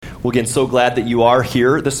Well, again, so glad that you are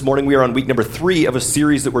here. This morning we are on week number 3 of a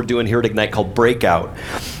series that we're doing here at Ignite called Breakout.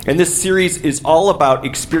 And this series is all about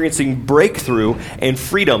experiencing breakthrough and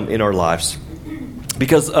freedom in our lives.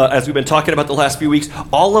 Because as we've been talking about the last few weeks,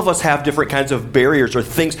 all of us have different kinds of barriers or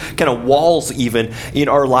things, kind of walls even, in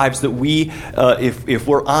our lives that we, if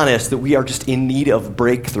we're honest, that we are just in need of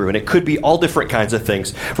breakthrough. And it could be all different kinds of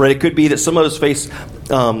things, right? It could be that some of us face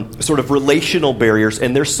sort of relational barriers,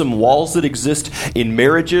 and there's some walls that exist in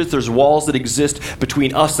marriages. There's walls that exist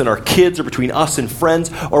between us and our kids or between us and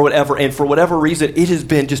friends or whatever. And for whatever reason, it has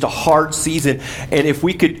been just a hard season. And if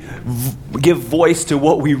we could give voice to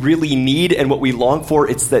what we really need and what we long for,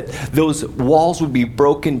 it's that those walls would be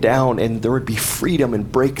broken down and there would be freedom and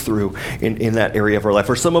breakthrough in that area of our life.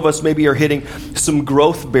 Or some of us maybe are hitting some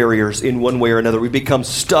growth barriers in one way or another. We become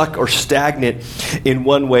stuck or stagnant in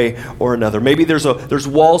one way or another. Maybe there's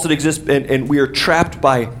walls that exist and we are trapped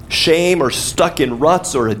by shame or stuck in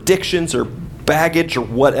ruts or addictions or baggage or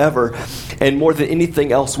whatever. And more than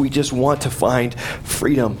anything else, we just want to find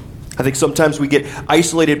freedom. I think sometimes we get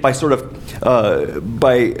isolated by sort of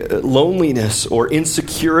by loneliness or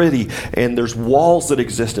insecurity, and there's walls that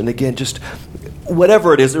exist. And again, just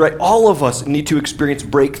whatever it is, right? All of us need to experience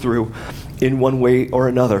breakthrough in one way or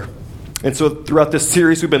another. And so throughout this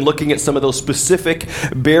series, we've been looking at some of those specific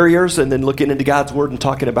barriers and then looking into God's Word and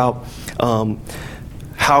talking about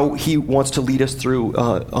how He wants to lead us through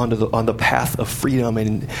on the path of freedom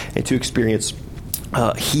and to experience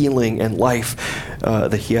healing and life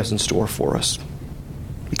that He has in store for us.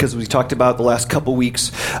 Because as we talked about the last couple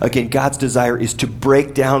weeks, again, God's desire is to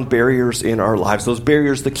break down barriers in our lives, those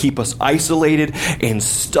barriers that keep us isolated and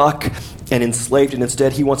stuck and enslaved, and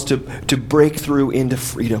instead He wants to break through into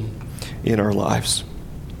freedom in our lives.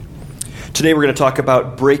 Today we're going to talk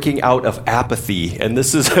about breaking out of apathy, and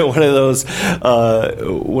this is one of those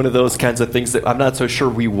kinds of things that I'm not so sure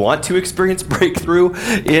we want to experience breakthrough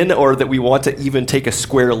in, or that we want to even take a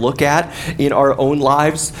square look at in our own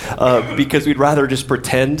lives, because we'd rather just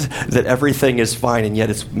pretend that everything is fine, and yet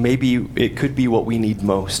it could be what we need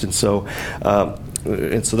most, and so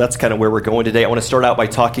that's kind of where we're going today. I want to start out by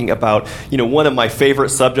talking about, one of my favorite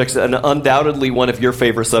subjects, and undoubtedly one of your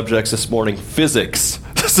favorite subjects this morning, physics.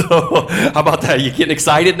 So how about that? You getting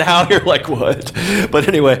excited now? You're like, what? But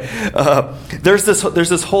anyway, there's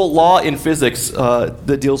this whole law in physics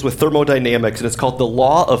that deals with thermodynamics, and it's called the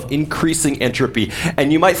law of increasing entropy.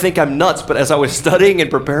 And you might think I'm nuts, but as I was studying and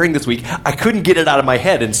preparing this week, I couldn't get it out of my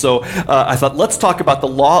head. And so I thought, let's talk about the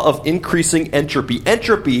law of increasing entropy.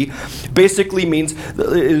 Entropy basically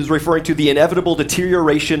is referring to the inevitable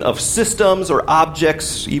deterioration of systems or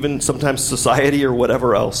objects, even sometimes society or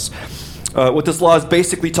whatever else. What this law is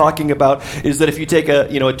basically talking about is that if you take a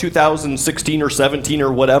 2016 or 17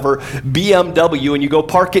 or whatever BMW and you go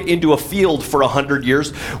park it into a field for 100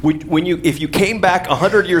 years, if you came back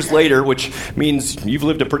 100 years later, which means you've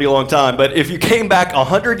lived a pretty long time, but if you came back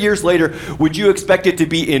 100 years later, would you expect it to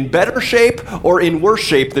be in better shape or in worse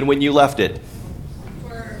shape than when you left it?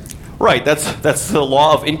 Right, that's the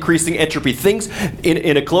law of increasing entropy. Things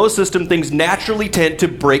in a closed system, things naturally tend to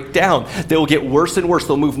break down. They will get worse and worse.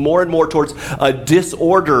 They'll move more and more towards a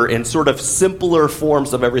disorder and sort of simpler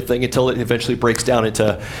forms of everything until it eventually breaks down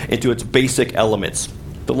into its basic elements.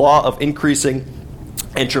 The law of increasing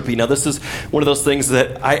entropy. Now, this is one of those things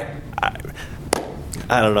that I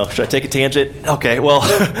don't know. Should I take a tangent? Okay, well,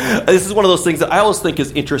 this is one of those things that I always think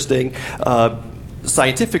is interesting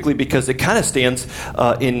scientifically, because it kind of stands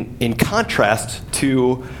in contrast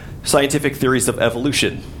to scientific theories of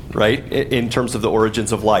evolution, right, in terms of the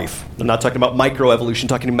origins of life. I'm not talking about microevolution,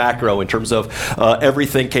 talking macro in terms of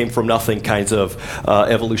everything came from nothing kinds of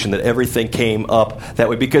evolution, that everything came up that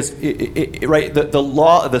way. Because,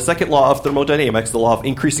 the second law of thermodynamics, the law of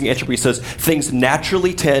increasing entropy, says things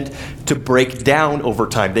naturally tend to break down over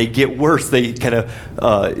time. They get worse. They kind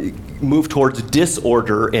of move towards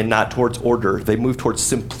disorder and not towards order. They move towards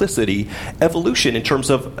simplicity. Evolution, in terms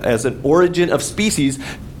of as an origin of species,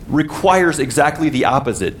 requires exactly the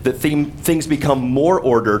opposite, that things become more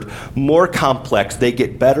ordered, more complex. They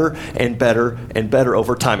get better and better and better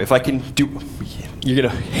over time. If I can do... You're going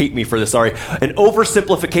to hate me for this, sorry. An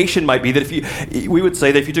oversimplification might be that we would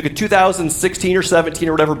say that if you took a 2016 or 17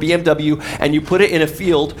 or whatever BMW and you put it in a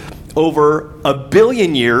field over 1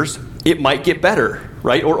 billion years, it might get better,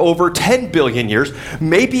 right? Or over 10 billion years,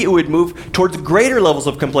 maybe it would move towards greater levels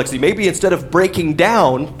of complexity. Maybe instead of breaking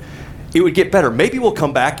down, it would get better. Maybe we'll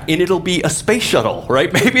come back and it'll be a space shuttle,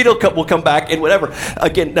 right? Maybe we'll come back and whatever.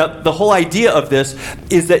 Again, now the whole idea of this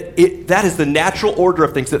is that that is the natural order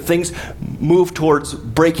of things, that things move towards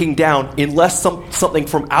breaking down unless something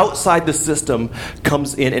from outside the system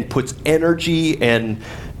comes in and puts energy and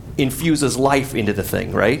infuses life into the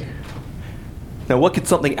thing, right? Now, what could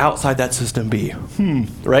something outside that system be?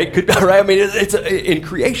 Right? Right? I mean, it's in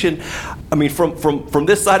creation. I mean, from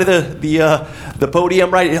this side of the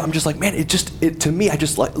podium, right? I'm just like, man, to me, I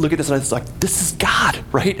just like look at this and it's like, this is God,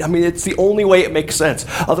 right? I mean, it's the only way it makes sense.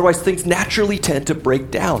 Otherwise, things naturally tend to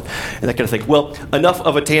break down and that kind of thing. Well, enough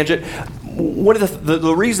of a tangent. One of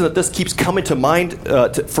the reason that this keeps coming to mind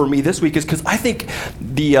for me this week is because I think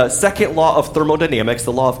the second law of thermodynamics,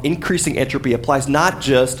 the law of increasing entropy, applies not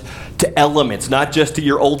just to elements, not just to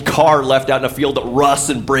your old car left out in a field that rusts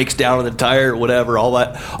and breaks down on the tire or whatever, all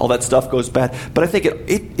that stuff goes bad. But I think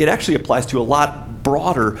it actually applies to a lot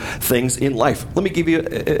broader things in life. Let me give you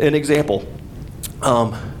an example.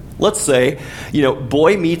 Let's say,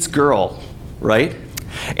 boy meets girl, right?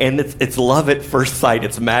 And it's love at first sight.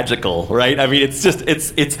 It's magical, right? I mean, it's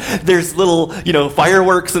there's little,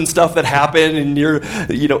 fireworks and stuff that happen, and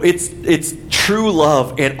it's true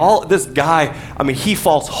love. And all this guy, I mean, he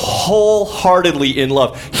falls wholeheartedly in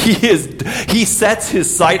love. He sets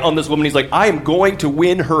his sight on this woman. He's like, I am going to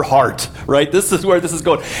win her heart, right? This is where this is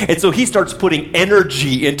going. And so he starts putting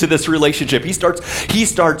energy into this relationship. He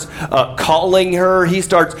starts calling her. He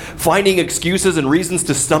starts finding excuses and reasons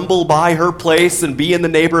to stumble by her place and be in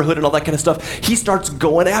the neighborhood and all that kind of stuff. He starts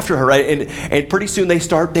going after her, right? And pretty soon they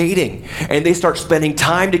start dating and they start spending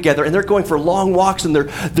time together and they're going for long walks and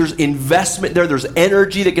there's investment there. There's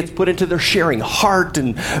energy that gets put into their sharing heart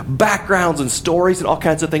and backgrounds and stories and all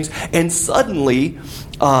kinds of things. And suddenly,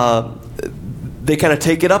 they kind of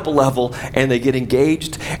take it up a level and they get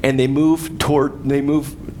engaged and they move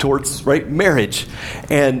towards right marriage,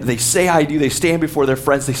 and they say I do. They stand before their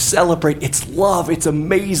friends. They celebrate. It's love. It's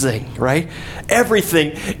amazing, right?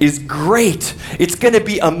 Everything is great. It's going to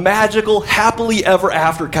be a magical, happily ever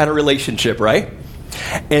after kind of relationship, right?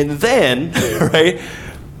 And then, right,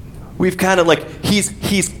 we've kind of like he's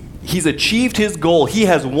achieved his goal. He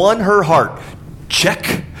has won her heart.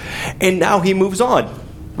 Check. And now he moves on.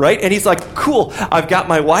 Right? And he's like, cool, I've got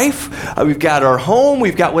my wife, we've got our home,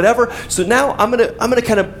 we've got whatever. So now I'm gonna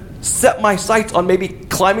kind of set my sights on maybe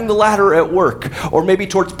climbing the ladder at work, or maybe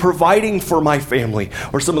towards providing for my family,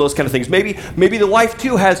 or some of those kind of things. Maybe the wife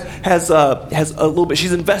too has a little bit.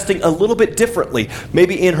 She's investing a little bit differently.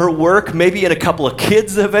 Maybe in her work, maybe in a couple of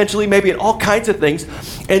kids eventually, maybe in all kinds of things.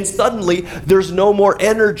 And suddenly there's no more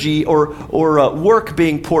energy or work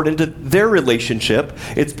being poured into their relationship.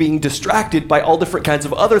 It's being distracted by all different kinds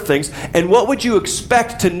of other things. And what would you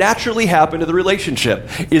expect to naturally happen to the relationship?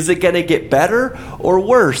 Is it going to get better or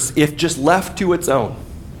worse if just left to its own?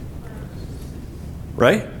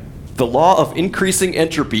 Right? The law of increasing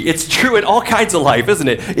entropy. It's true in all kinds of life, isn't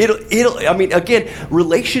it? I mean, again,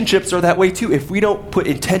 relationships are that way too. If we don't put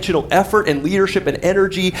intentional effort and leadership and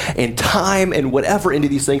energy and time and whatever into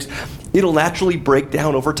these things, it'll naturally break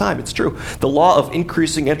down over time. It's true. The law of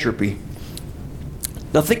increasing entropy.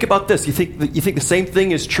 Now think about this. You think the same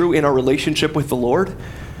thing is true in our relationship with the Lord?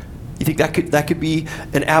 You think that could be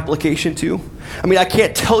an application too? I mean, I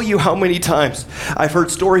can't tell you how many times I've heard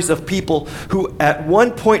stories of people who at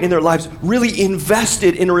one point in their lives really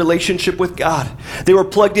invested in a relationship with God. They were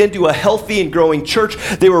plugged into a healthy and growing church.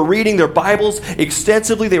 They were reading their Bibles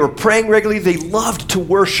extensively. They were praying regularly. They loved to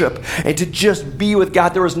worship and to just be with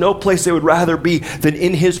God. There was no place they would rather be than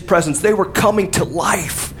in His presence. They were coming to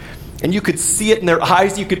life. And you could see it in their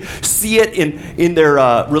eyes. You could see it in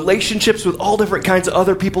their relationships with all different kinds of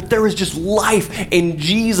other people. There was just life in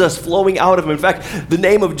Jesus flowing out of them. In fact, the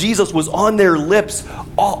name of Jesus was on their lips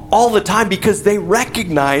all the time because they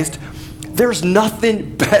recognized there's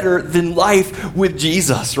nothing better than life with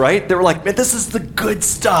Jesus, right? They were like, man, this is the good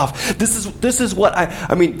stuff. This is what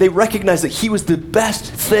I mean, they recognized that He was the best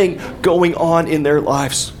thing going on in their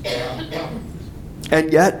lives.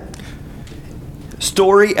 And yet,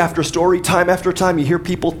 story after story, time after time, you hear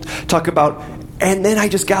people talk about, and then I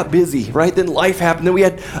just got busy, right? Then life happened. Then we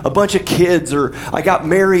had a bunch of kids, or I got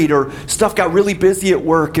married, or stuff got really busy at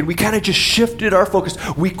work, and we kind of just shifted our focus.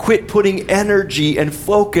 We quit putting energy and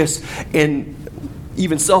focus and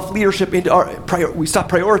even self-leadership into we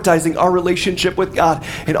stopped prioritizing our relationship with God.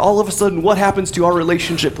 And all of a sudden, what happens to our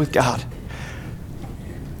relationship with God?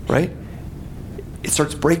 Right? It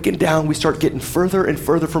starts breaking down. We start getting further and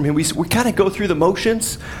further from Him. We kind of go through the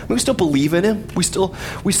motions. I mean, we still believe in Him. We still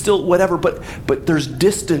whatever. But there's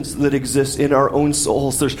distance that exists in our own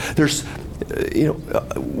souls. There's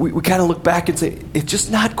we kind of look back and say, it's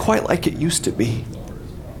just not quite like it used to be.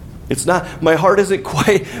 It's not. My heart isn't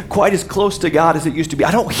quite as close to God as it used to be.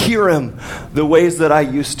 I don't hear Him the ways that I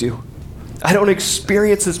used to. I don't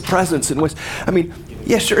experience His presence in ways. I mean,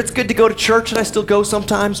 yeah, sure, it's good to go to church, and I still go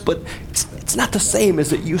sometimes, but it's It's not the same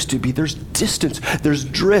as it used to be. There's distance, there's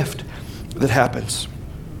drift that happens.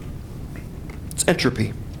 It's entropy.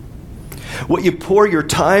 What you pour your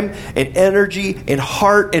time and energy and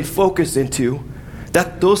heart and focus into,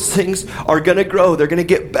 those things are going to grow. They're going to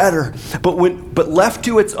get better. But left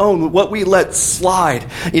to its own, what we let slide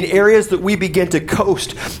in areas that we begin to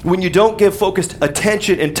coast, when you don't give focused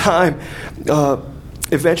attention and time,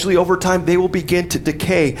 eventually over time they will begin to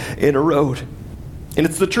decay and erode. And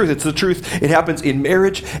it's the truth. It's the truth. It happens in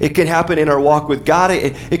marriage. It can happen in our walk with God.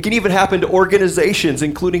 It can even happen to organizations,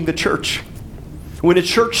 including the church. When a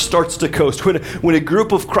church starts to coast, when a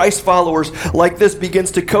group of Christ followers like this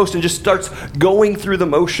begins to coast and just starts going through the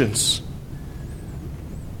motions.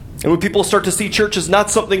 And when people start to see church as not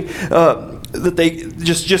something that they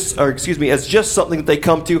as just something that they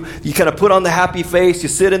come to, you kind of put on the happy face, you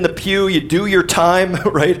sit in the pew, you do your time,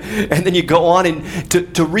 right? And then you go on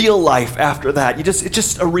to real life after that. It's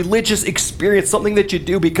just a religious experience, something that you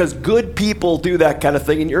do because good people do that kind of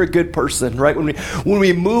thing, and you're a good person, right? When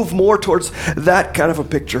we move more towards that kind of a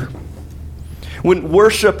picture. When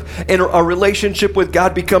worship and our relationship with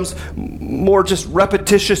God becomes more just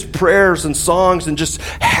repetitious prayers and songs and just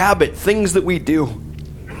habit, things that we do.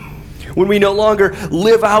 When we no longer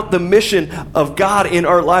live out the mission of God in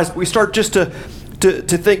our lives, we start just to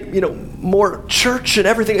think, more church and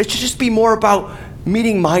everything. It should just be more about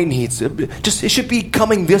meeting my needs. It should be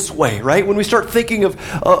coming this way, right? When we start thinking of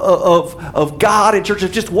God and church,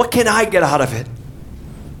 of just what can I get out of it?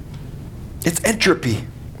 It's entropy.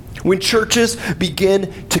 When churches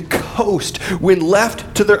begin to coast, when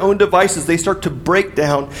left to their own devices, they start to break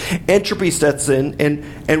down, entropy sets in,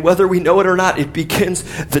 and whether we know it or not, it begins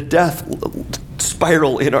the death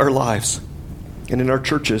spiral in our lives and in our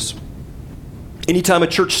churches. Anytime a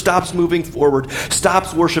church stops moving forward,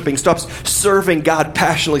 stops worshiping, stops serving God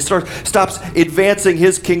passionately, stops advancing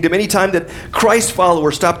His kingdom, anytime that Christ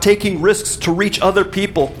followers stop taking risks to reach other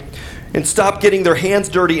people, and stop getting their hands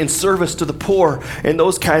dirty in service to the poor and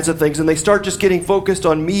those kinds of things. And they start just getting focused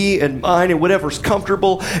on me and mine and whatever's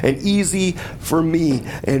comfortable and easy for me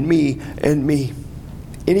and me and me.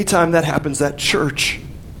 Anytime that happens, that church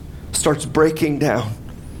starts breaking down.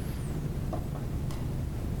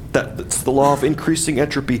 That's the law of increasing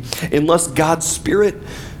entropy. Unless God's Spirit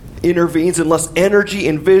intervenes, unless energy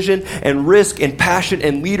and vision and risk and passion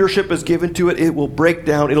and leadership is given to it, it will break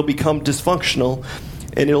down. It'll become dysfunctional.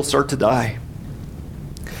 And it'll start to die.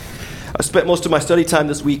 I spent most of my study time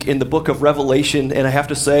this week in the book of Revelation, and I have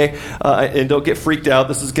to say, and don't get freaked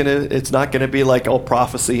out, it's not going to be like all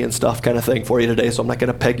prophecy and stuff kind of thing for you today, so I'm not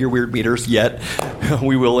going to peg your weird meters yet.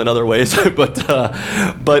 We will in other ways. But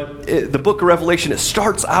the book of Revelation, it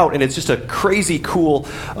starts out, and it's just a crazy cool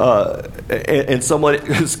and somewhat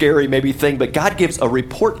scary maybe thing, but God gives a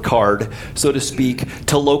report card, so to speak,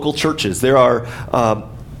 to local churches. There are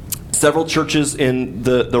several churches in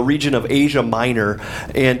the region of Asia Minor,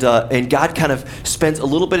 and God kind of spends a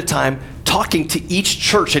little bit of time talking to each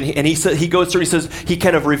church, and he goes through, he says, he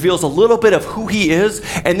kind of reveals a little bit of who he is,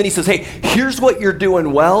 and then he says, hey, here's what you're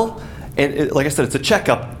doing well, and like I said, it's a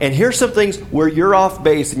checkup, and here's some things where you're off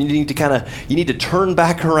base, and you need to turn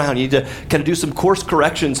back around, you need to kind of do some course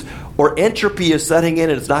corrections, or entropy is setting in,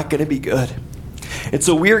 and it's not going to be good. And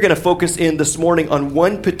so we are going to focus in this morning on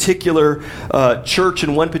one particular church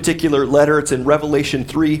and one particular letter. It's in Revelation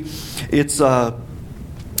 3. It's about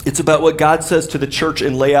what God says to the church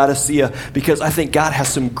in Laodicea, because I think God has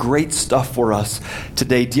some great stuff for us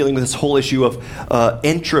today dealing with this whole issue of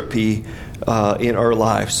entropy in our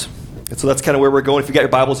lives. And so that's kind of where we're going. If you got your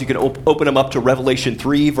Bibles, you can open them up to Revelation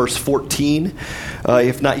 3, verse 14.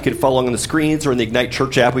 If not, you can follow along on the screens or in the Ignite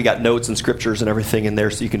Church app. We got notes and scriptures and everything in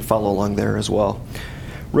there, so you can follow along there as well.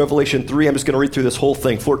 Revelation 3, I'm just going to read through this whole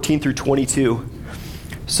thing. 14 through 22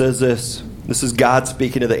 says this. This is God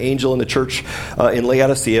speaking to the angel in the church in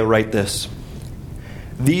Laodicea. Write this.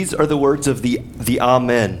 These are the words of the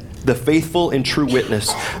Amen, the faithful and true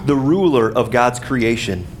witness, the ruler of God's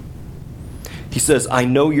creation. He says, I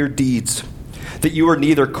know your deeds, that you are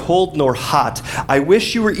neither cold nor hot. I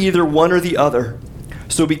wish you were either one or the other.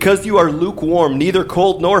 So because you are lukewarm, neither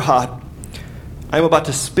cold nor hot, I am about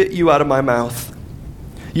to spit you out of my mouth.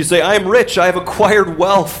 You say, I am rich, I have acquired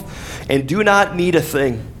wealth, and do not need a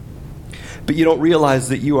thing. But you don't realize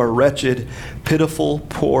that you are wretched, pitiful,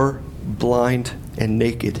 poor, blind, and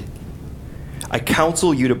naked. I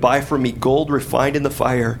counsel you to buy from me gold refined in the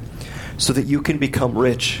fire, so that you can become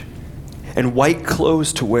rich, and white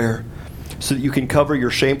clothes to wear, so that you can cover your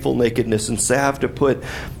shameful nakedness, and salve to put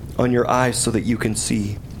on your eyes so that you can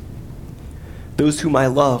see. Those whom I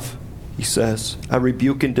love, he says, I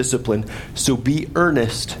rebuke and discipline, so be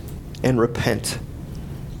earnest and repent.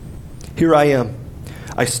 Here I am.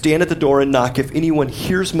 I stand at the door and knock. If anyone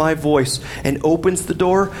hears my voice and opens the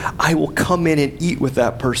door, I will come in and eat with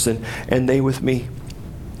that person, and they with me.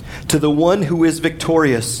 To the one who is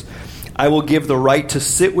victorious, I will give the right to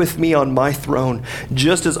sit with me on my throne,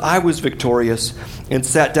 just as I was victorious and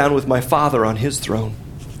sat down with my Father on his throne.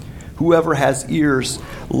 Whoever has ears,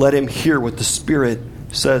 let him hear what the Spirit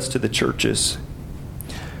says to the churches.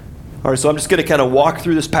 All right, so I'm just going to kind of walk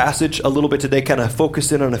through this passage a little bit today, kind of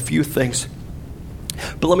focus in on a few things.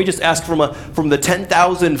 But let me just ask from the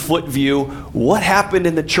 10,000-foot view, what happened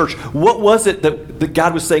in the church? What was it that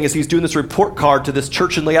God was saying as he's doing this report card to this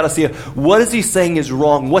church in Laodicea? What is he saying is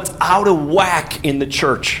wrong? What's out of whack in the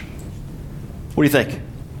church? What do you think?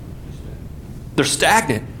 They're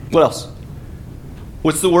stagnant. What else?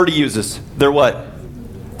 What's the word he uses? They're what?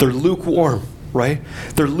 They're lukewarm, right?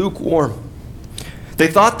 They're lukewarm. They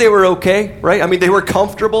thought they were okay, right? I mean, they were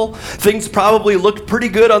comfortable. Things probably looked pretty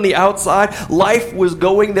good on the outside. Life was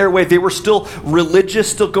going their way. They were still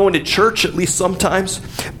religious, still going to church, at least sometimes.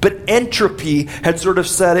 But entropy had sort of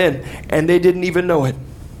set in, and they didn't even know it.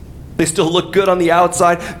 They still looked good on the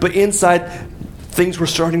outside, but inside, things were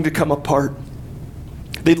starting to come apart.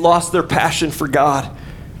 They'd lost their passion for God.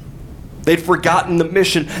 They'd forgotten the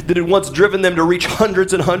mission that had once driven them to reach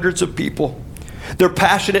hundreds and hundreds of people. Their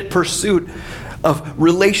passionate pursuit of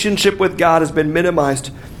relationship with God has been minimized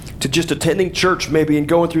to just attending church maybe and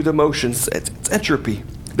going through the motions. It's entropy.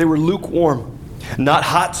 They were lukewarm. Not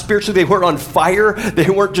hot spiritually. They weren't on fire. They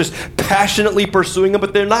weren't just passionately pursuing him,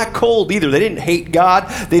 but they're not cold either. They didn't hate God.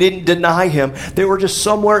 They didn't deny him. They were just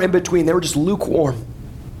somewhere in between. They were just lukewarm.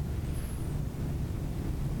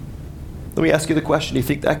 Let me ask you the question. Do you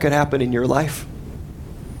think that could happen in your life?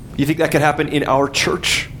 Do you think that could happen in our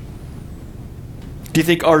church? Do you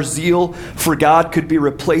think our zeal for God could be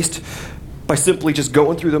replaced by simply just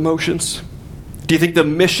going through the motions? Do you think the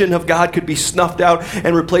mission of God could be snuffed out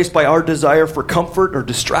and replaced by our desire for comfort or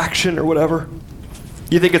distraction or whatever?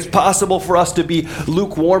 Do you think it's possible for us to be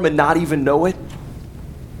lukewarm and not even know it?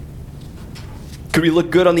 Could we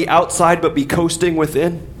look good on the outside but be coasting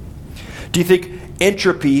within? Do you think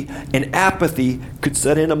entropy and apathy could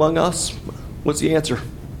set in among us? What's the answer?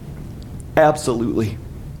 Absolutely.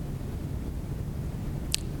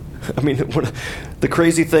 I mean, the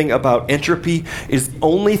crazy thing about entropy is the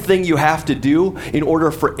only thing you have to do in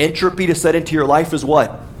order for entropy to set into your life is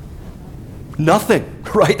what? Nothing,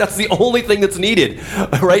 right? That's the only thing that's needed,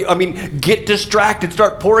 right? I mean, get distracted.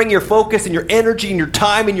 Start pouring your focus and your energy and your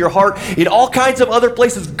time and your heart in all kinds of other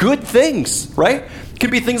places. Good things, right?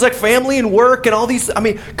 Could be things like family and work and all these. I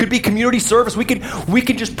mean, could be community service. We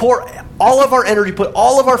can just pour all of our energy, put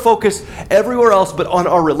all of our focus everywhere else but on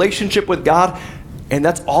our relationship with God. And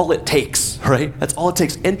that's all it takes, right? That's all it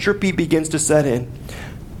takes. Entropy begins to set in.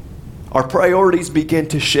 Our priorities begin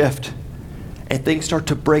to shift. And things start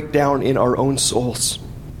to break down in our own souls.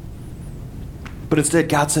 But instead,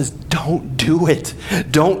 God says, don't do it.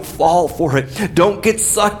 Don't fall for it. Don't get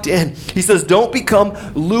sucked in. He says, don't become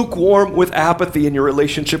lukewarm with apathy in your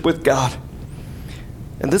relationship with God.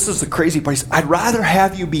 And this is the crazy part. I'd rather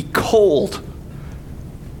have you be cold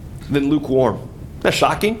than lukewarm. Isn't that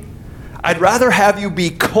shocking? I'd rather have you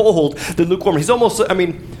be cold than lukewarm. He's almost,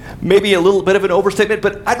 maybe a little bit of an overstatement,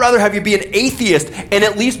 but I'd rather have you be an atheist and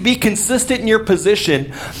at least be consistent in your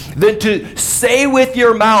position than to say with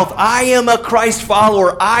your mouth, I am a Christ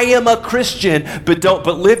follower, I am a Christian, but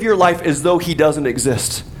live your life as though he doesn't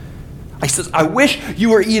exist. He says, I wish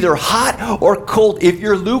you were either hot or cold. If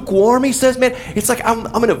you're lukewarm, he says, man, it's like I'm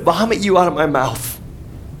going to vomit you out of my mouth.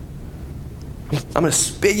 I'm going to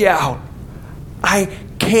spit you out. I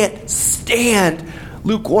can't stand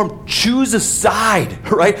lukewarm. Choose a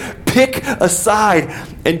side, right? Pick a side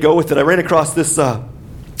and go with it. I ran across this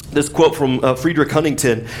quote from Friedrich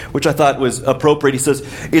Huntington, which I thought was appropriate. He says,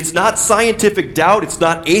 it's not scientific doubt, it's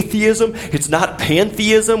not atheism, it's not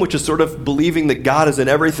pantheism, which is sort of believing that God is in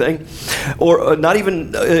everything, or not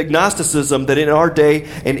even agnosticism that in our day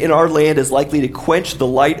and in our land is likely to quench the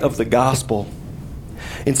light of the gospel.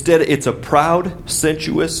 Instead, it's a proud,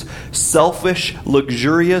 sensuous, selfish,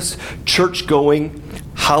 luxurious, church-going,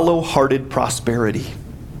 hollow-hearted prosperity.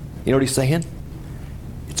 You know what he's saying?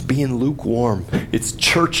 It's being lukewarm. It's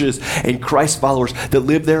churches and Christ followers that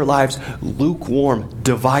live their lives lukewarm,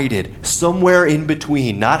 divided, somewhere in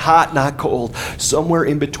between. Not hot, not cold. Somewhere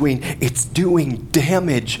in between. It's doing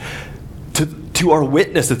damage to our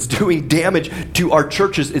witness. It's doing damage to our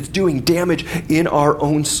churches. It's doing damage in our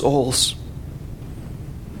own souls.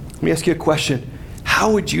 Let me ask you a question.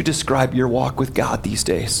 How would you describe your walk with God these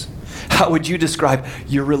days? How would you describe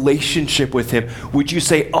your relationship with him? Would you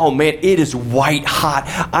say, oh man, it is white hot.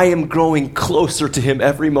 I am growing closer to him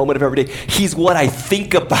every moment of every day. He's what I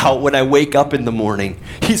think about when I wake up in the morning.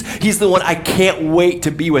 He's the one I can't wait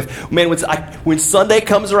to be with. Man, when Sunday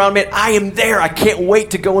comes around, man, I am there. I can't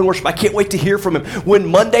wait to go and worship. I can't wait to hear from him. When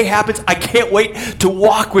Monday happens, I can't wait to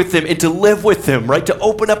walk with him and to live with him, right? To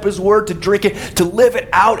open up his word, to drink it, to live it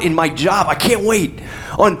out in my job. I can't wait.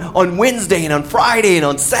 On Wednesday and on Friday and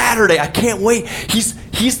on Saturday, I can't wait.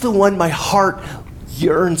 He's the one my heart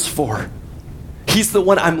yearns for. He's the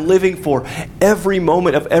one I'm living for every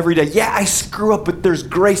moment of every day. Yeah, I screw up, but there's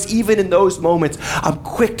grace. Even in those moments, I'm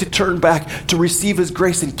quick to turn back to receive his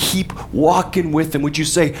grace and keep walking with him. Would you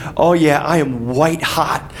say, oh yeah, I am white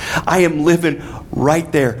hot. I am living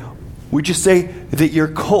right there. Would you say that you're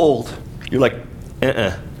cold? You're like,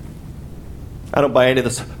 I don't buy any of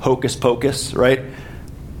this hocus pocus, right?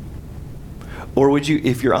 Or would you,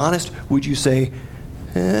 if you're honest, would you say,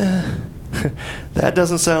 that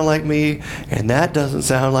doesn't sound like me, and that doesn't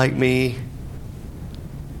sound like me?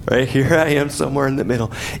 Right here I am somewhere in the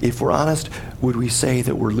middle. If we're honest, would we say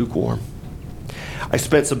that we're lukewarm? I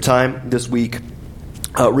spent some time this week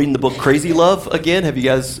reading the book Crazy Love again. Have you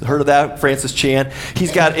guys heard of that? Francis Chan.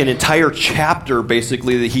 He's got an entire chapter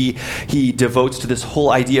basically that he devotes to this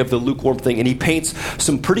whole idea of the lukewarm thing, and he paints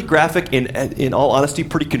some pretty graphic, in all honesty,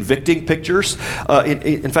 pretty convicting pictures.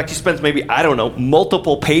 In fact, he spends maybe,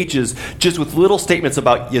 multiple pages just with little statements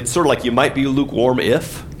about, it's sort of like you might be lukewarm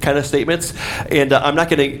if kind of statements. And I'm not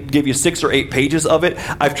going to give you 6 or 8 pages of it.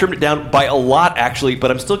 I've trimmed it down by a lot, actually, but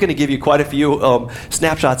I'm still going to give you quite a few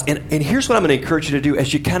snapshots. And here's what I'm going to encourage you to do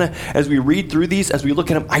as we read through these, as we look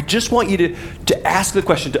at them. I just want you to ask the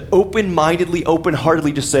question, to open-mindedly,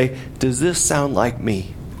 open-heartedly just say, does this sound like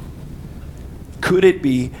me? Could it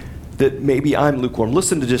be that maybe I'm lukewarm?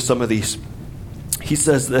 Listen to just some of these. He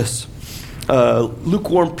says this,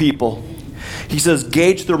 lukewarm people, he says,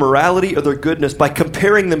 gauge their morality or their goodness by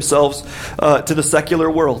comparing themselves to the secular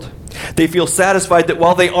world. They feel satisfied that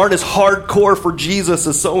while they aren't as hardcore for Jesus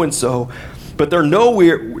as so-and-so, but they're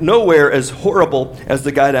nowhere as horrible as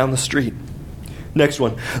the guy down the street. Next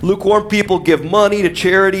one. Lukewarm people give money to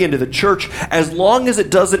charity and to the church as long as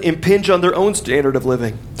it doesn't impinge on their own standard of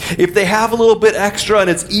living. If they have a little bit extra and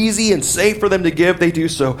it's easy and safe for them to give, they do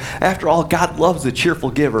so. After all, God loves a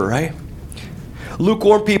cheerful giver, right?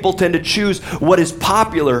 Lukewarm people tend to choose what is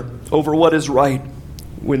popular over what is right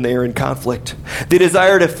when they are in conflict. They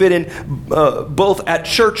desire to fit in both at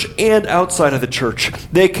church and outside of the church.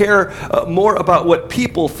 They care more about what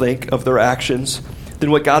people think of their actions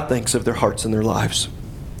than what God thinks of their hearts and their lives.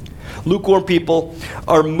 Lukewarm people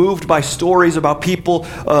are moved by stories about people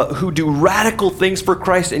who do radical things for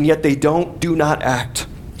Christ, and yet they do not act.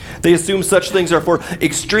 They assume such things are for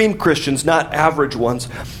extreme Christians, not average ones.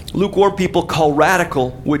 Lukewarm people call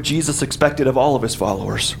radical what Jesus expected of all of his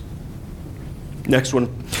followers. Next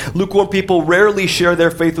one. Lukewarm people rarely share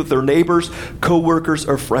their faith with their neighbors, co-workers,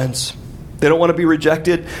 or friends. They don't want to be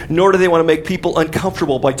rejected, nor do they want to make people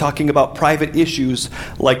uncomfortable by talking about private issues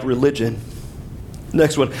like religion.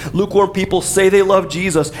 Next one. Lukewarm people say they love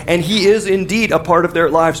Jesus, and he is indeed a part of their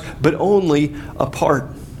lives, but only a part.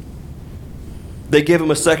 They give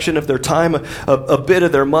him a section of their time, a bit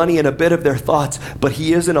of their money, and a bit of their thoughts, but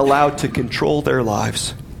he isn't allowed to control their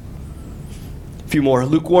lives. A few more.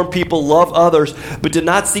 Lukewarm people love others, but do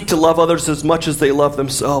not seek to love others as much as they love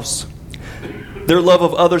themselves. Their love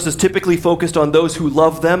of others is typically focused on those who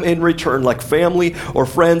love them in return, like family or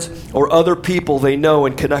friends or other people they know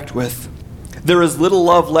and connect with. There is little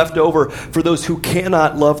love left over for those who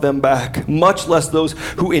cannot love them back, much less those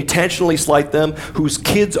who intentionally slight them, whose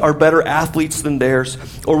kids are better athletes than theirs,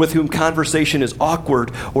 or with whom conversation is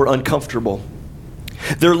awkward or uncomfortable.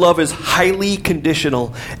 Their love is highly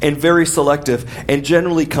conditional and very selective, and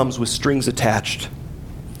generally comes with strings attached.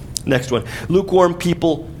 Next one. Lukewarm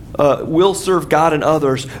people will serve God and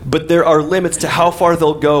others, but there are limits to how far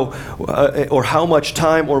they'll go or how much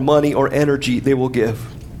time or money or energy they will give.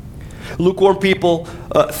 Lukewarm people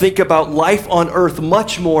think about life on earth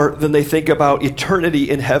much more than they think about eternity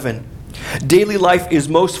in heaven. Daily life is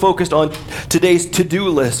most focused on today's to-do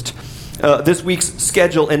list, this week's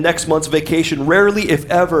schedule, and next month's vacation. Rarely, if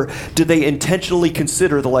ever, do they intentionally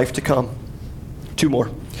consider the life to come. 2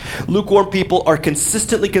 more. Lukewarm people are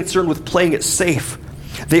consistently concerned with playing it safe.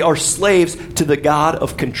 They are slaves to the God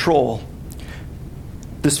of control.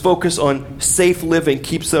 This focus on safe living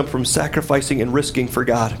keeps them from sacrificing and risking for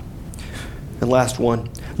God. And last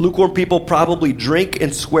one. Lukewarm people probably drink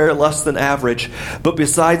and swear less than average, but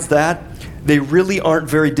besides that, they really aren't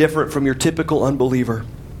very different from your typical unbeliever.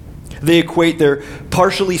 They equate their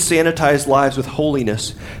partially sanitized lives with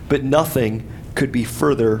holiness, but nothing could be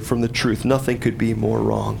further from the truth. Nothing could be more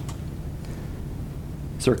wrong.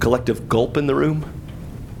 Is there a collective gulp in the room?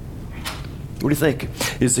 What do you think?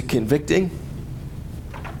 Is it convicting?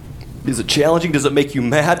 Is it challenging? Does it make you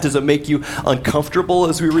mad? Does it make you uncomfortable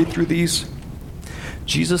as we read through these?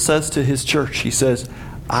 Jesus says to his church, he says,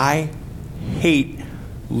 I hate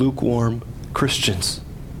lukewarm Christians.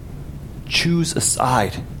 Choose a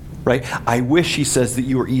side, right? I wish, he says, that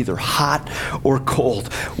you were either hot or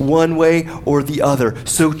cold, one way or the other.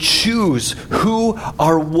 So choose who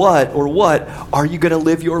or what are you going to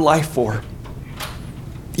live your life for?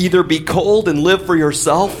 Either be cold and live for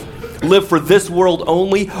yourself, live for this world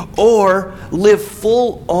only, or live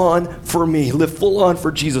full on for me, live full on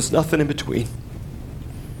for Jesus, nothing in between.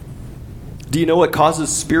 Do you know what causes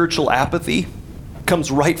spiritual apathy?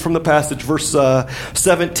 Comes right from the passage, verse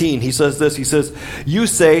 17. He says this, he says, you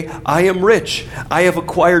say, I am rich, I have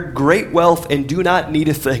acquired great wealth and do not need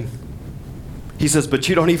a thing. He says, but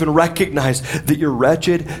you don't even recognize that you're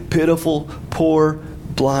wretched, pitiful, poor,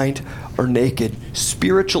 blind, or naked.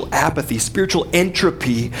 Spiritual apathy, spiritual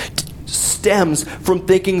entropy stems from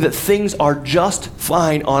thinking that things are just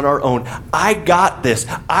fine on our own. I got this.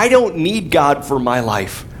 I don't need God for my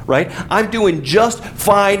life. Right? I'm doing just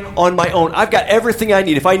fine on my own. I've got everything I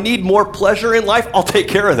need. If I need more pleasure in life, I'll take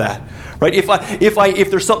care of that. Right?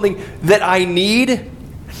 If there's something that I need,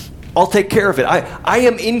 I'll take care of it. I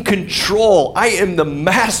am in control. I am the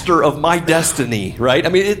master of my destiny. Right? I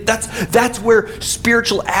mean, that's where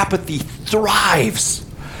spiritual apathy thrives.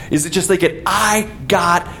 Is it just thinking, I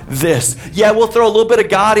got this? Yeah, we'll throw a little bit of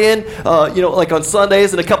God in, like on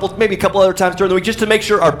Sundays and maybe a couple other times during the week, just to make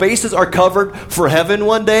sure our bases are covered for heaven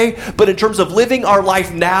one day. But in terms of living our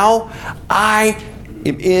life now, I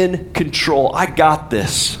am in control. I got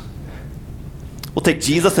this. We'll take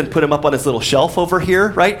Jesus and put him up on his little shelf over here,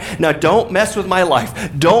 right? Now, don't mess with my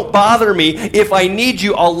life. Don't bother me. If I need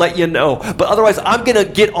you, I'll let you know. But otherwise, I'm going to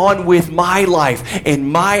get on with my life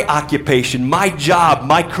and my occupation, my job,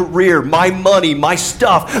 my career, my money, my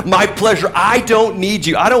stuff, my pleasure. I don't need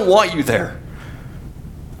you. I don't want you there.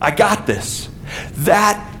 I got this.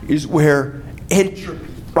 That is where entropy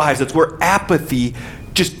thrives. That's where apathy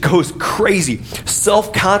just goes crazy.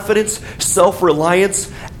 Self-confidence,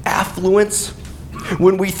 self-reliance, affluence.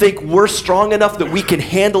 When we think we're strong enough that we can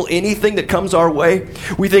handle anything that comes our way,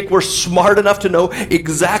 we think we're smart enough to know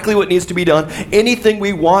exactly what needs to be done. Anything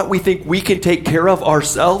we want, we think we can take care of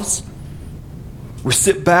ourselves. We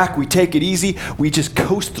sit back, we take it easy, we just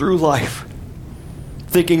coast through life,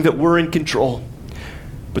 thinking that we're in control.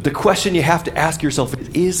 But the question you have to ask yourself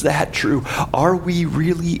is that true? Are we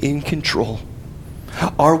really in control?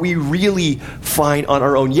 Are we really fine on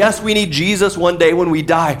our own? Yes, we need Jesus one day when we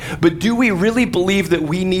die, but do we really believe that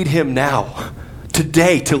we need him now,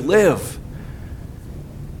 today, to live?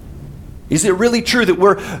 Is it really true that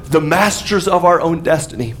we're the masters of our own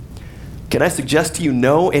destiny? Can I suggest to you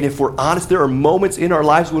no? And if we're honest, there are moments in our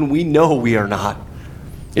lives when we know we are not.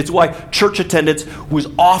 It's why church attendance was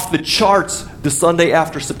off the charts the Sunday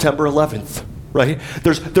after September 11th. Right?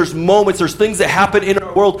 There's moments, there's things that happen in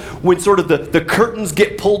our world when sort of the curtains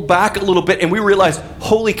get pulled back a little bit and we realize,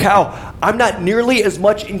 holy cow, I'm not nearly as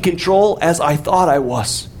much in control as I thought I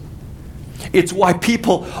was. It's why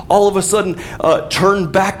people all of a sudden turn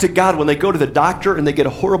back to God when they go to the doctor and they get a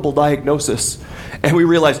horrible diagnosis. And we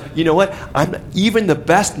realize, you know what? Even the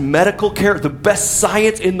best medical care, the best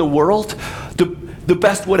science in the world, the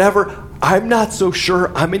best whatever, I'm not so sure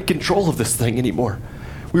I'm in control of this thing anymore.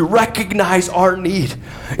 We recognize our need.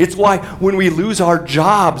 It's why when we lose our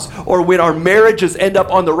jobs or when our marriages end up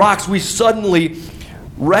on the rocks, we suddenly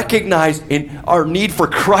recognize our need for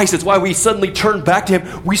Christ. It's why we suddenly turn back to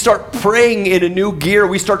him. We start praying in a new gear.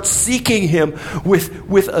 We start seeking him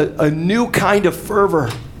with a new kind of fervor.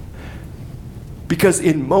 Because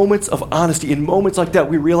in moments of honesty, in moments like that,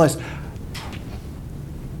 we realize,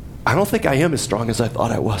 I don't think I am as strong as I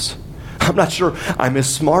thought I was. I'm not sure I'm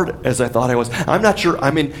as smart as I thought I was. I'm not sure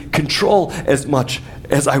I'm in control as much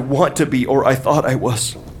as I want to be or I thought I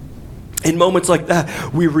was. In moments like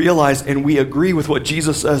that, we realize and we agree with what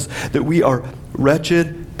Jesus says, that we are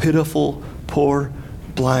wretched, pitiful, poor,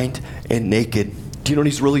 blind, and naked. Do you know what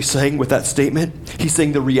he's really saying with that statement? He's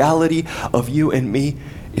saying the reality of you and me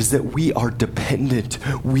is that we are dependent,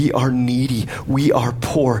 we are needy, we are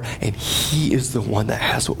poor, and he is the one that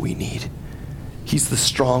has what we need. He's the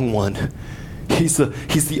strong one. He's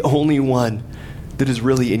the only one that is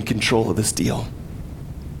really in control of this deal.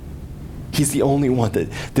 He's the only one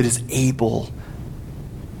that is able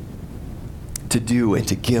to do and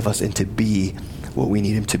to give us and to be what we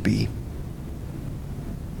need him to be.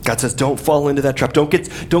 God says, don't fall into that trap. Don't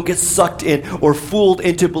get sucked in or fooled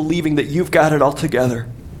into believing that you've got it all together,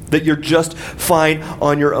 that you're just fine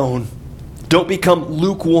on your own. Don't become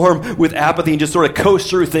lukewarm with apathy and just sort of coast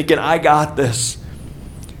through thinking, I got this.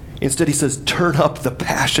 Instead, he says, turn up the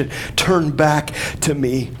passion, turn back to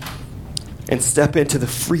me, and step into the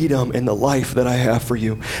freedom and the life that I have for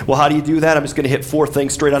you. Well, how do you do that? I'm just going to hit 4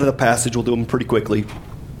 things straight out of the passage. We'll do them pretty quickly.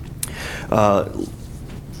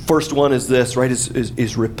 First one is this, right,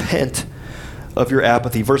 is repent of your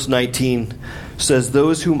apathy. Verse 19 says,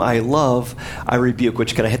 those whom I love, I rebuke.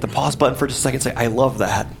 Which, can I hit the pause button for just a second and say, I love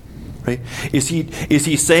that? Right? Is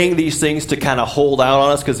he saying these things to kind of hold out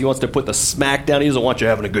on us because he wants to put the smack down? He doesn't want you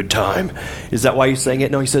having a good time. Is that why he's saying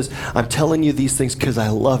it? No, he says, I'm telling you these things because I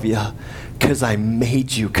love you, because I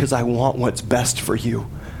made you, because I want what's best for you.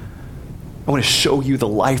 I want to show you the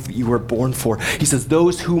life that you were born for. He says,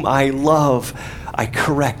 those whom I love, I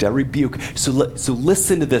correct, I rebuke. So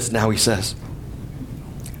listen to this now, he says.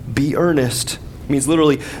 Be earnest. It means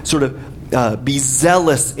literally sort of be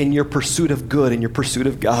zealous in your pursuit of good, in your pursuit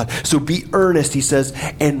of God. So be earnest, he says,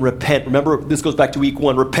 and repent. Remember, this goes back to week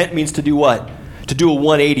 1. Repent means to do what? To do a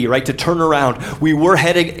 180, right? To turn around. We were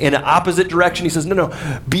heading in an opposite direction. He says, no,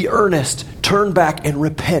 be earnest. Turn back and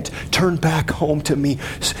repent. Turn back home to me.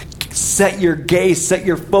 Set your gaze, set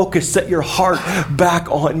your focus, set your heart back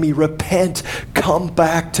on me. Repent. Come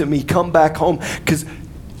back to me. Come back home.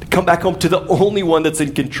 Come back home to the only one that's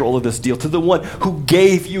in control of this deal, to the one who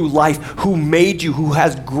gave you life, who made you, who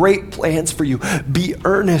has great plans for you. Be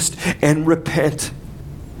earnest and repent.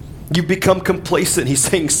 You've become complacent. He's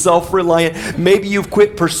saying self-reliant. Maybe you've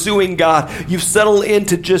quit pursuing God. You've settled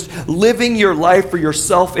into just living your life for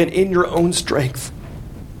yourself and in your own strength.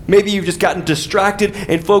 Maybe you've just gotten distracted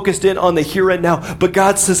and focused in on the here and now. But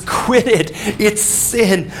God says, quit it. It's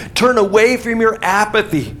sin. Turn away from your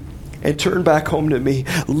apathy and turn back home to me.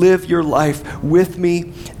 Live your life with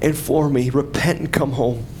me and for me. Repent and come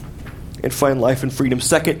home and find life and freedom.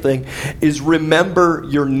 Second thing is remember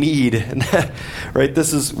your need. And that, right,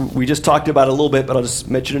 we just talked about it a little bit, but I'll just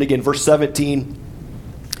mention it again. Verse 17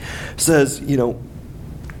 says,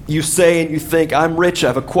 you say and you think, I'm rich,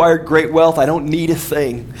 I've acquired great wealth, I don't need a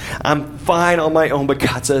thing. I'm fine on my own. But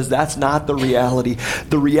God says that's not the reality.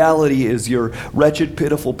 The reality is you're wretched,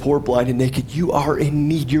 pitiful, poor, blind, and naked. You are in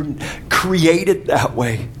need. You're created that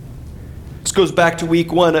way. This goes back to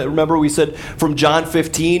week 1. Remember we said from John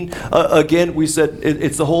 15, again, we said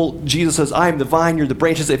it's the whole, Jesus says, I am the vine, you're the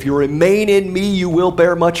branches. If you remain in me, you will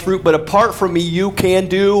bear much fruit. But apart from me, you can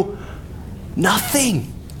do nothing.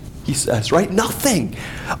 He says, right? Nothing.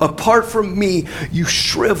 Apart from me, you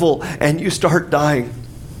shrivel and you start dying.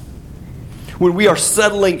 When we are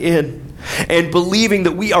settling in and believing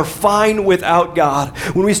that we are fine without God,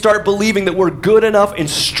 when we start believing that we're good enough and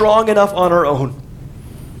strong enough on our own,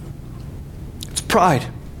 it's pride.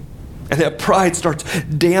 And that pride starts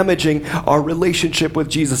damaging our relationship with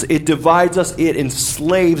Jesus. It divides us, it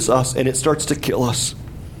enslaves us, and it starts to kill us.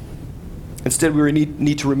 Instead, we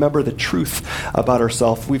need to remember the truth about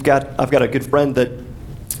ourselves. I've got a good friend that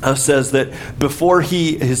says that before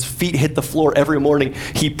his feet hit the floor every morning,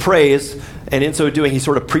 he prays, and in so doing, he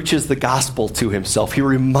sort of preaches the gospel to himself. He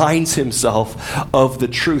reminds himself of the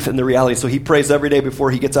truth and the reality. So he prays every day before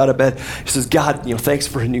he gets out of bed. He says, God, thanks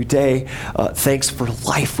for a new day. Thanks for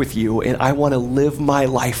life with you, and I want to live my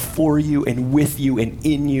life for you and with you and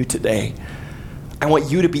in you today. I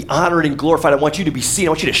want you to be honored and glorified. I want you to be seen. I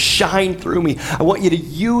want you to shine through me. I want you to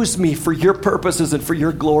use me for your purposes and for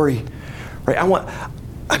your glory. Right? I want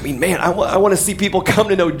to see people come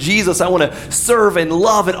to know Jesus. I want to serve and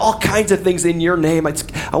love and all kinds of things in your name.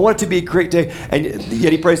 I want it to be a great day. And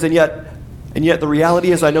yet he prays, and yet the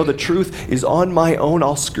reality is I know the truth is on my own,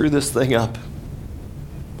 I'll screw this thing up.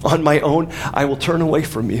 On my own, I will turn away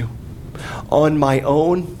from you. On my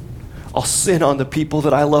own, I'll sin on the people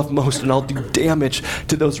that I love most, and I'll do damage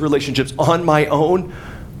to those relationships. On my own,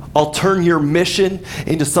 I'll turn your mission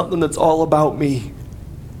into something that's all about me.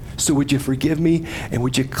 So would you forgive me, and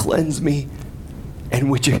would you cleanse me,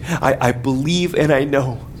 and would you, I believe and I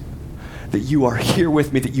know that you are here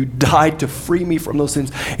with me, that you died to free me from those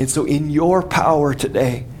sins. And so in your power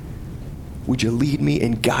today, would you lead me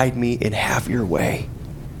and guide me and have your way?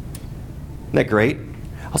 Isn't that great?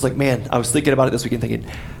 I was like, man, I was thinking about it this weekend thinking,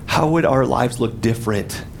 how would our lives look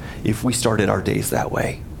different if we started our days that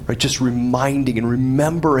way? Right? Just reminding and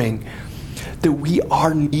remembering that we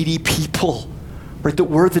are needy people. Right? That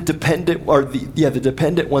we're the dependent, the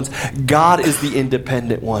dependent ones. God is the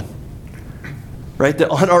independent one. Right? That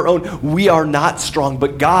on our own, we are not strong,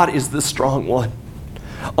 but God is the strong one.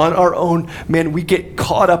 On our own, man, we get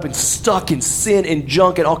caught up and stuck in sin and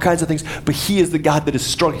junk and all kinds of things, but he is the God that is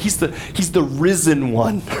strong. He's the risen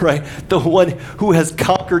one, right? The one who has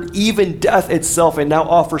conquered even death itself and now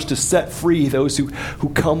offers to set free those who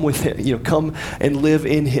come with him, come and live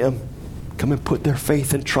in him, come and put their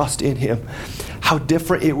faith and trust in him. How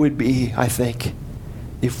different it would be, I think,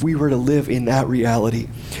 if we were to live in that reality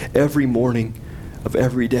every morning of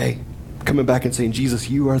every day. Coming back and saying,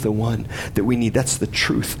 Jesus, you are the one that we need. That's the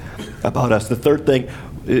truth about us. The third thing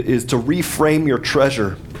is to reframe your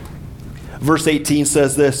treasure. Verse 18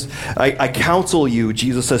 says this, I counsel you,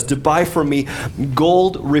 Jesus says, to buy from me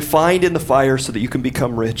gold refined in the fire so that you can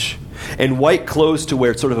become rich, and white clothes to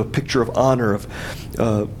wear. It's sort of a picture of honor, of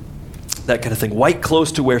that kind of thing. White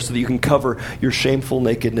clothes to wear so that you can cover your shameful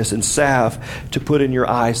nakedness, and salve to put in your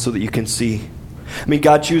eyes so that you can see. I mean,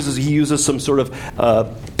 he uses some sort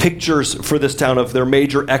of pictures for this town of their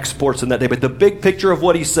major exports in that day. But the big picture of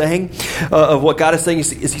what he's saying, of what God is saying,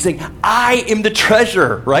 is he's saying, I am the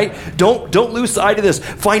treasure, right? Don't lose sight of this.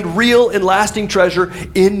 Find real and lasting treasure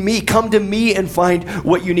in me. Come to me and find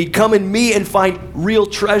what you need. Come in me and find real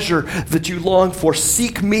treasure that you long for.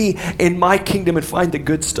 Seek me in my kingdom and find the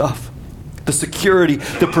good stuff. The security,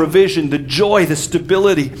 the provision, the joy, the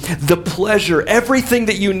stability, the pleasure, everything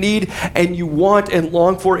that you need and you want and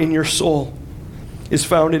long for in your soul is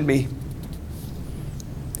found in me.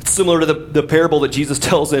 It's similar to the parable that Jesus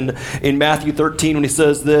tells in Matthew 13 when he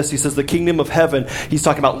says this. He says, the kingdom of heaven, he's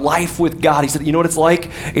talking about life with God. He said, you know what it's like?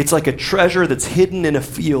 It's like a treasure that's hidden in a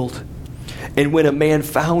field. And when a man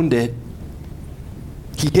found it,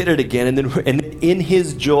 he hid it again, and then in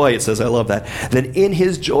his joy, it says, I love that, then in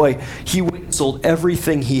his joy, he went and sold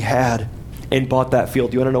everything he had and bought that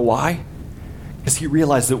field. Do you want to know why? Because he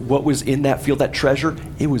realized that what was in that field, that treasure,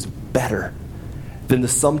 it was better than the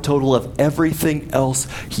sum total of everything else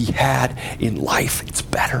he had in life. It's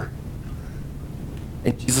better.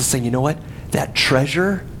 And Jesus is saying, you know what? That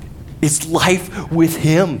treasure is life with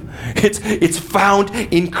him. It's found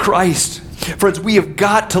in Christ. Friends, we have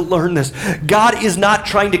got to learn this. God is not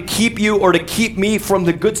trying to keep you or to keep me from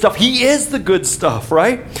the good stuff. He is the good stuff,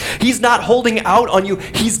 right? He's not holding out on you.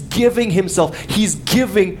 He's giving himself. He's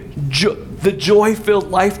giving the joy-filled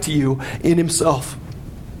life to you in himself.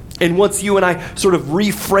 And once you and I sort of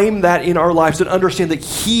reframe that in our lives and understand that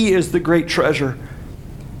he is the great treasure,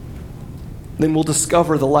 then we'll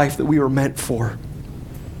discover the life that we were meant for.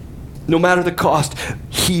 No matter the cost,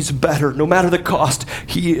 he's better. No matter the cost,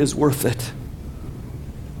 he is worth it.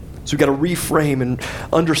 So we've got to reframe and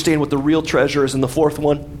understand what the real treasure is. And the fourth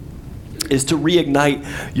one is to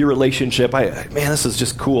reignite your relationship. Man, this is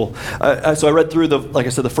just cool. So I read through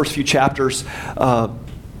the first few chapters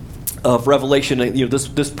of Revelation.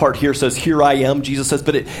 This part here says, here I am, Jesus says,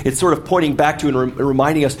 but it's sort of pointing back to and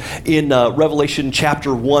reminding us in Revelation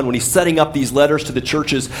chapter 1, when he's setting up these letters to the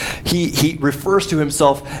churches, he refers to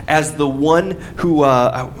himself as the one who,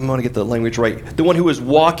 I want to get the language right, the one who is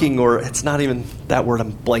walking, or it's not even that word,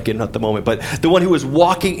 I'm blanking at the moment, but the one who is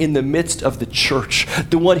walking in the midst of the church,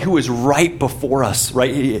 the one who is right before us,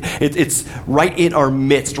 right? It's right in our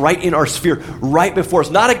midst, right in our sphere, right before us.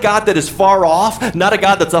 Not a God that is far off, not a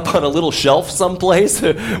God that's up on a little shelf someplace.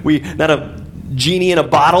 Not a genie in a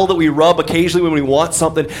bottle that we rub occasionally when we want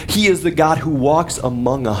something. He is the God who walks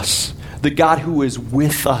among us, the God who is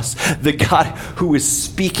with us, the God who is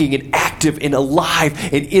speaking and active and alive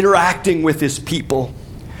and interacting with his people.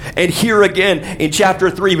 And here again in chapter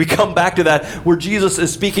 3, we come back to that where Jesus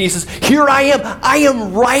is speaking. He says, here I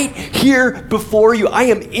am right here before you. I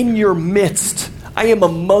am in your midst. I am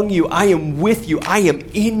among you. I am with you. I am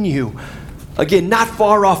in you. Again, not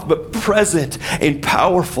far off, but present and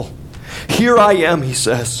powerful. Here I am, he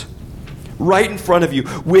says, right in front of you,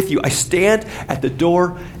 with you. I stand at the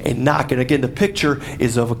door and knock. And again, the picture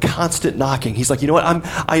is of a constant knocking. He's like, you know what?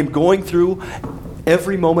 I am going through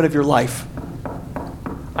every moment of your life.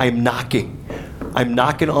 I am knocking. I'm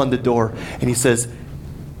knocking on the door. And he says,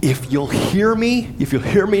 if you'll hear me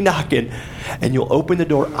knocking and you'll open the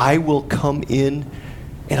door, I will come in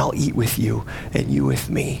and I'll eat with you and you with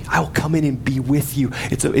me. I will come in and be with you.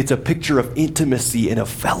 It's a picture of intimacy and of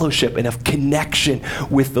fellowship and of connection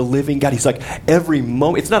with the living God. He's like every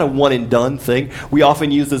moment. It's not a one and done thing. We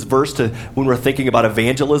often use this verse when we're thinking about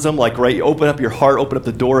evangelism, like, right, you open up your heart, open up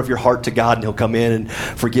the door of your heart to God and he'll come in and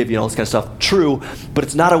forgive you and all this kind of stuff. True, but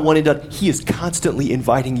it's not a one and done. He is constantly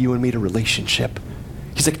inviting you and me to relationship.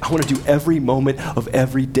 He's like, I want to do every moment of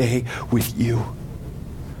every day with you.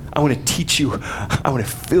 I want to teach you. I want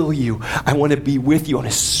to fill you. I want to be with you. I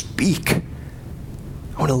want to speak.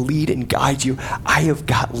 I want to lead and guide you. I have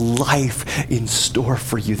got life in store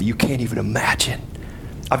for you that you can't even imagine.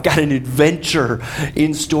 I've got an adventure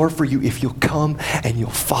in store for you if you'll come and you'll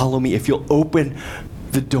follow me, if you'll open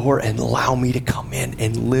the door and allow me to come in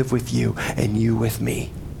and live with you and you with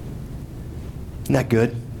me. Isn't that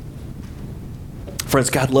good? Friends,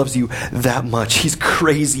 God loves you that much. He's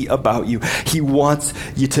crazy about you. He wants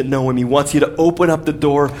you to know him. He wants you to open up the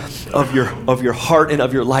door of your heart and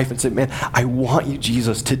of your life and say, man, I want you,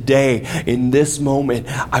 Jesus, today, in this moment.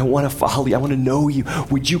 I want to follow you. I want to know you.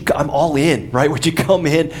 I'm all in, right? Would you come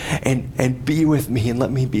in and be with me and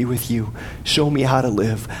let me be with you? Show me how to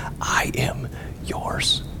live. I am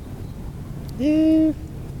yours.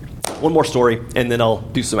 One more story, and then I'll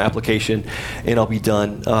do some application, and I'll be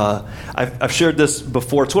done. I've shared this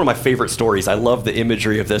before. It's one of my favorite stories. I love the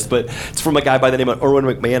imagery of this, but it's from a guy by the name of Erwin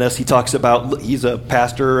McManus. He talks about, he's a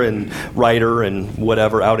pastor and writer and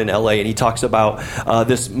whatever out in L.A., and he talks about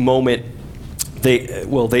this moment.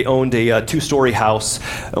 They owned a two-story house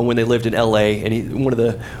when they lived in L.A., and one of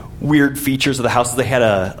the weird features of the house is they had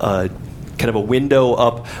a kind of a window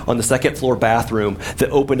up on the second floor bathroom that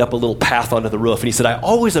opened up a little path onto the roof. And he said, I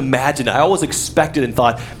always expected and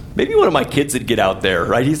thought, maybe one of my kids would get out there,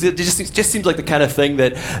 right? It just seems like the kind of thing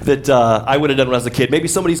that I would have done when I was a kid. Maybe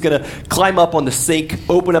somebody's going to climb up on the sink,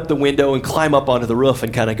 open up the window, and climb up onto the roof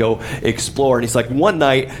and kind of go explore. And he's like, one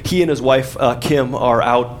night, he and his wife, Kim, are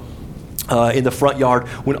out in the front yard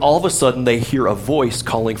when all of a sudden they hear a voice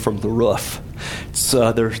calling from the roof. It's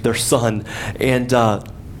their son.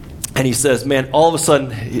 And he says, man, all of a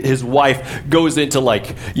sudden his wife goes into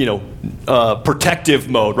protective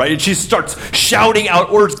mode, right? And she starts shouting out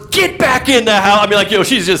words, get back in the house. I mean,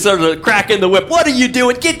 she's just sort of cracking the whip. What are you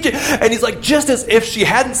doing? Get. And he's like, just as if she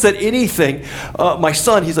hadn't said anything, my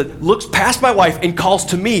son, he said, looks past my wife and calls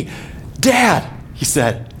to me, Dad, he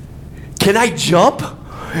said, can I jump?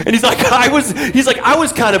 And he's like, I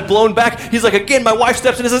was kind of blown back. He's like, again, my wife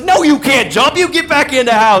steps in and says, no, you can't jump. You get back in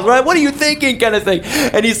the house, right? What are you thinking, kind of thing?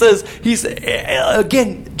 And he's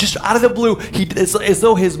again, just out of the blue, it's as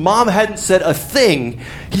though his mom hadn't said a thing.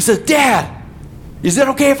 He says, Dad, is it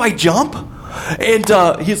okay if I jump? And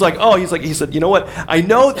he said, you know what? I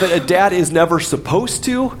know that a dad is never supposed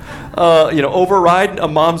to, override a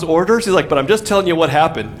mom's orders. He's like, but I'm just telling you what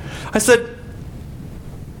happened. I said,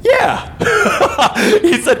 yeah.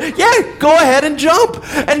 He said, yeah, go ahead and jump.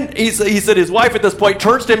 And he said his wife at this point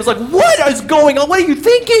turns to him and is like, what is going on? What are you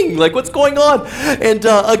thinking? Like, what's going on? And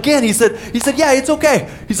again, he said, yeah, it's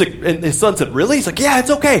okay. He's like, and his son said, really? He's like, yeah, it's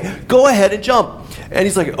okay. Go ahead and jump. And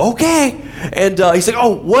he's like, okay. And he's like,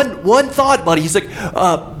 oh, one thought, buddy. He's like,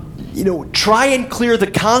 try and clear the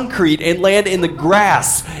concrete and land in the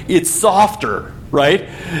grass. It's softer. Right?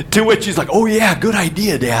 To which he's like, oh yeah, good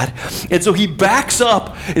idea, Dad. And so he backs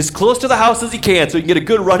up as close to the house as he can so he can get a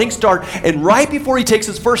good running start. And right before he takes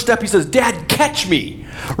his first step, he says, Dad, catch me.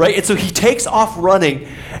 Right? And so he takes off running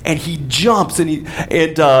and he jumps and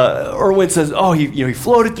Erwin says, oh, he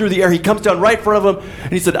floated through the air. He comes down right in front of him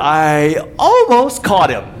and he said, I almost caught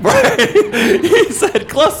him. Right? He said,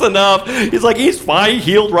 close enough. He's like, he's fine. He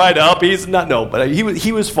healed right up. He's not, no, but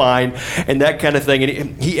he was fine and that kind of thing.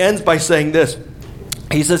 And he ends by saying this.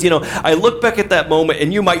 He says, I look back at that moment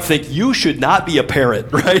and you might think you should not be a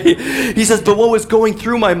parent, right? He says, but what was going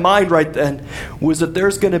through my mind right then was that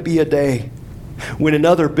there's going to be a day when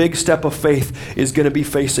another big step of faith is going to be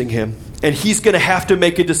facing him. And he's going to have to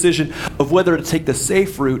make a decision of whether to take the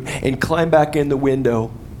safe route and climb back in the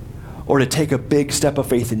window or to take a big step of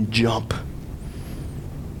faith and jump.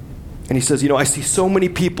 And he says, I see so many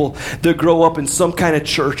people that grow up in some kind of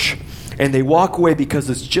church and they walk away because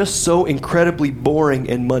it's just so incredibly boring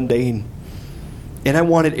and mundane. And I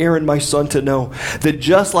wanted Aaron, my son, to know that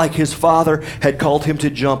just like his father had called him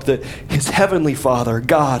to jump, that his heavenly Father,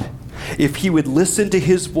 God, if he would listen to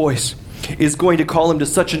his voice, is going to call him to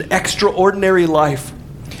such an extraordinary life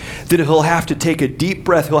that he'll have to take a deep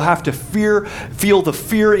breath, he'll have to feel the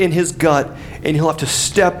fear in his gut, and he'll have to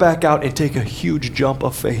step back out and take a huge jump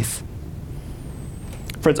of faith.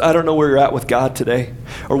 Friends, I don't know where you're at with God today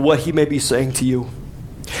or what he may be saying to you.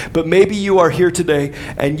 But maybe you are here today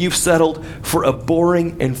and you've settled for a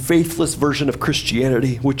boring and faithless version of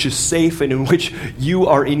Christianity, which is safe and in which you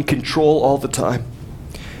are in control all the time.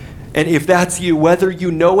 And if that's you, whether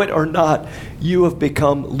you know it or not, you have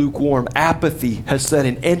become lukewarm. Apathy has set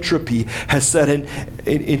in. Entropy has set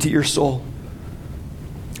into your soul.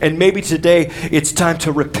 And maybe today it's time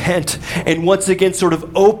to repent and once again sort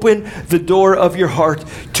of open the door of your heart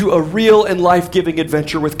to a real and life-giving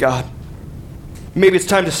adventure with God. Maybe it's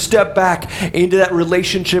time to step back into that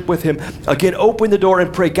relationship with him. Again, open the door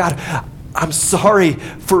and pray, God, I'm sorry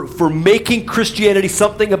for making Christianity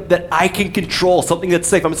something that I can control, something that's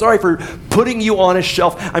safe. I'm sorry for putting you on a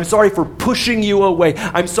shelf. I'm sorry for pushing you away.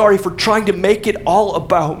 I'm sorry for trying to make it all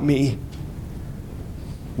about me.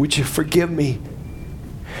 Would you forgive me?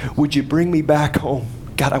 Would you bring me back home?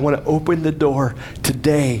 God, I want to open the door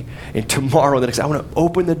today and tomorrow. I want to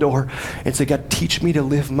open the door and say, God, teach me to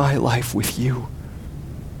live my life with you.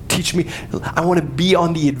 Teach me. I want to be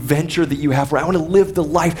on the adventure that you have. I want to live the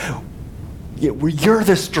life where you're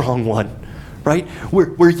the strong one, right?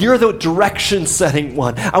 Where you're the direction-setting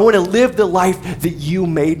one. I want to live the life that you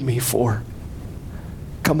made me for.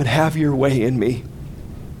 Come and have your way in me.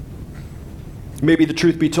 Maybe the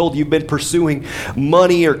truth be told, you've been pursuing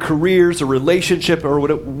money or careers or relationship or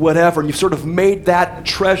whatever, and you've sort of made that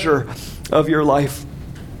treasure of your life.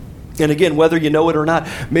 And again, whether you know it or not,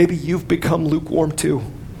 maybe you've become lukewarm too.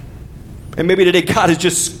 And maybe today God is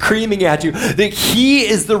just screaming at you that He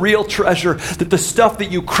is the real treasure, that the stuff that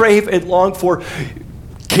you crave and long for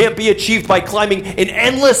can't be achieved by climbing an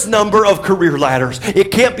endless number of career ladders.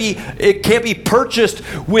 It can't be purchased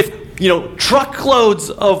with, truckloads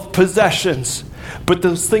of possessions. But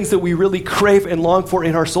those things that we really crave and long for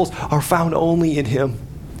in our souls are found only in Him.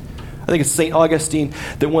 I think it's St. Augustine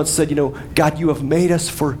that once said, God, you have made us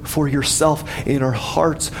for yourself, and our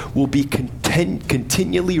hearts will be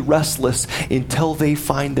continually restless until they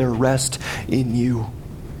find their rest in you.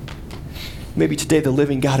 Maybe today the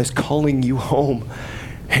living God is calling you home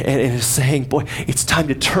and is saying, boy, it's time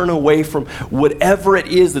to turn away from whatever it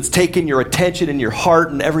is that's taken your attention and your heart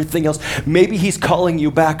and everything else. Maybe He's calling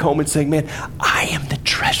you back home and saying, man, I am the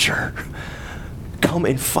treasure. Come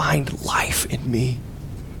and find life in me.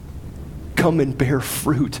 Come and bear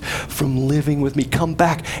fruit from living with me. Come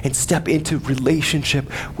back and step into relationship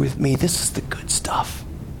with me. This is the good stuff.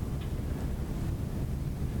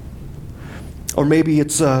 Or maybe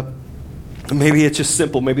it's just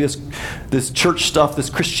simple. Maybe this church stuff, this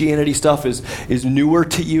Christianity stuff is newer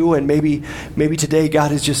to you, and maybe today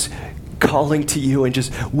God is just calling to you and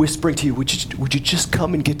just whispering to you, would you just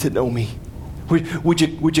come and get to know me? Would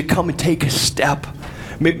you come and take a step?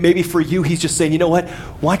 Maybe for you, He's just saying, you know what?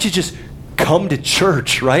 Why don't you just come to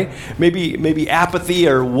church, right? Maybe apathy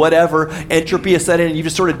or whatever, entropy has set in and you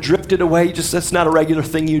just sort of drifted away. That's not a regular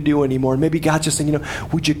thing you do anymore. And maybe God's just saying,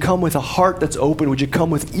 would you come with a heart that's open? Would you come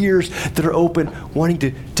with ears that are open, wanting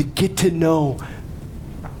to get to know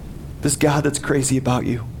this God that's crazy about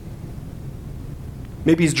you?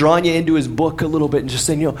 Maybe He's drawing you into His book a little bit and just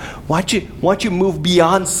saying, why don't you move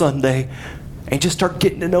beyond Sunday and just start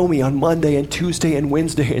getting to know me on Monday and Tuesday and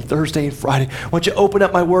Wednesday and Thursday and Friday. Why don't you open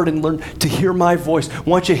up my word and learn to hear my voice?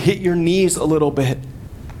 Why don't you hit your knees a little bit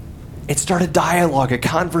and start a dialogue, a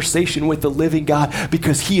conversation with the living God,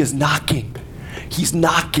 because He is knocking. He's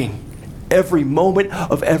knocking every moment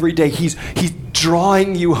of every day. He's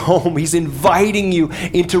drawing you home. He's inviting you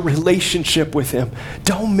into relationship with Him.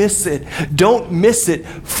 Don't miss it. Don't miss it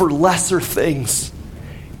for lesser things.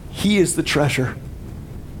 He is the treasure.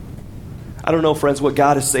 I don't know, friends, what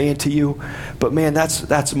God is saying to you, but man,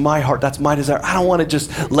 that's my heart. That's my desire. I don't want to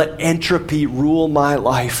just let entropy rule my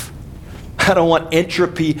life. I don't want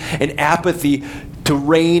entropy and apathy to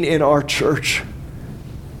reign in our church.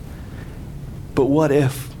 But what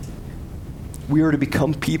if we were to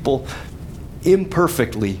become people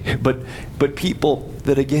imperfectly, but people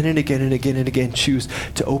that again and again and again and again choose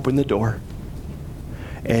to open the door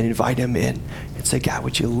and invite Him in and say, God,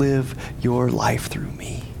 would you live your life through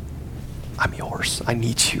me? I'm yours. I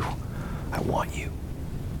need you. I want you.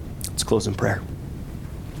 Let's close in prayer.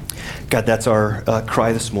 God, that's our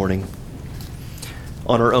cry this morning.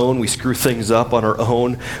 On our own, we screw things up. On our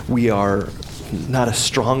own, we are not as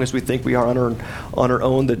strong as we think we are. On our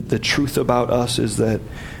own, the truth about us is that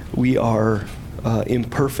we are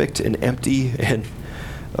imperfect and empty and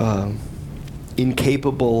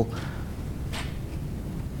incapable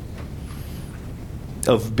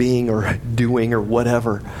of being or doing or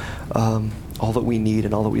whatever. All that we need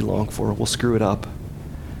and all that we long for. We'll screw it up.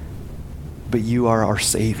 But you are our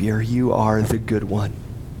Savior. You are the good one.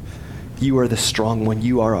 You are the strong one.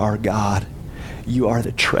 You are our God. You are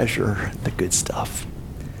the treasure, the good stuff.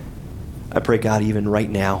 I pray, God, even right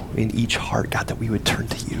now, in each heart, God, that we would turn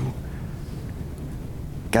to you.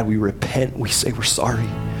 God, we repent. We say we're sorry.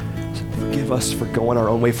 Forgive us for going our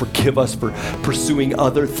own way. Forgive us for pursuing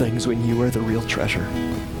other things when you are the real treasure.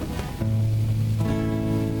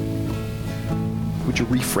 Would you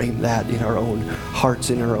reframe that in our own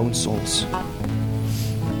hearts, in our own souls?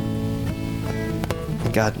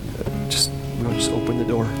 God, we want to just open the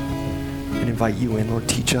door and invite you in. Lord,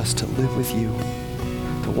 teach us to live with you,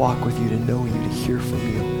 to walk with you, to know you, to hear from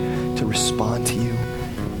you, to respond to you.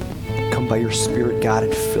 Come come by your Spirit, God,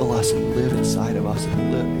 and fill us and live inside of us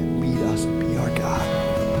and live and lead us and be our God.